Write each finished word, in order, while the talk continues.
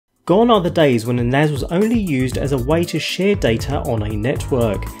Gone are the days when a NAS was only used as a way to share data on a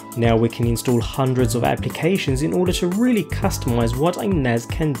network. Now we can install hundreds of applications in order to really customize what a NAS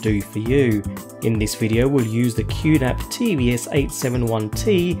can do for you. In this video we'll use the QNAP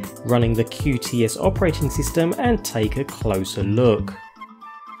TVS-871T running the QTS operating system and take a closer look.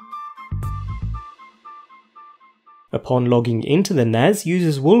 Upon logging into the NAS,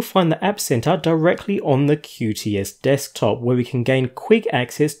 users will find the App Center directly on the QTS desktop, where we can gain quick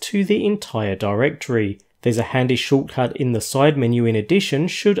access to the entire directory. There's a handy shortcut in the side menu in addition,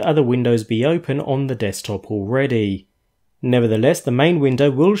 should other windows be open on the desktop already. Nevertheless, the main window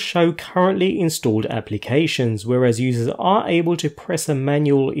will show currently installed applications, whereas users are able to press a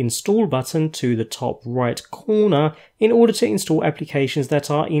manual install button to the top right corner in order to install applications that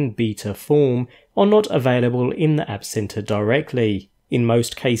are in beta form or not available in the App Center directly. In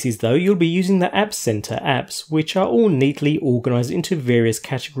most cases though, you'll be using the App Center apps, which are all neatly organized into various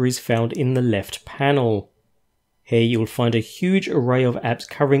categories found in the left panel. Here you'll find a huge array of apps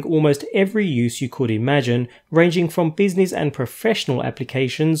covering almost every use you could imagine, ranging from business and professional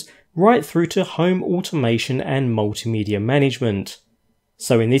applications right through to home automation and multimedia management.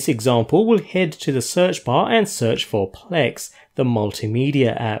 So in this example, we'll head to the search bar and search for PLEX, the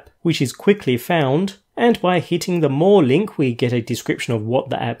multimedia app, which is quickly found, and by hitting the More link we get a description of what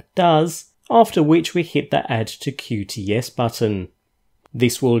the app does, after which we hit the Add to QTS button.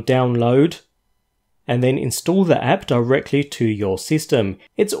 This will download and then install the app directly to your system.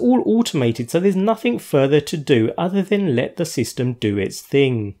 It's all automated, so there's nothing further to do other than let the system do its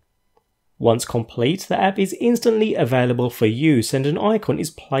thing. Once complete, the app is instantly available for use and an icon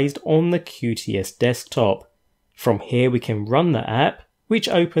is placed on the QTS desktop. From here we can run the app, which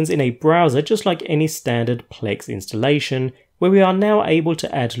opens in a browser just like any standard PLEX installation, where we are now able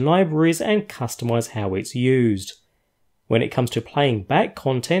to add libraries and customize how it's used. When it comes to playing back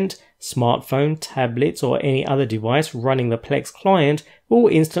content, smartphone, tablets or any other device running the PLEX client will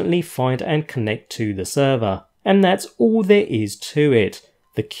instantly find and connect to the server. And that's all there is to it.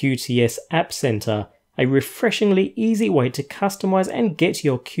 The QTS App Center, a refreshingly easy way to customize and get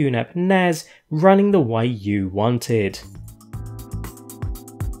your QNAP NAS running the way you want it.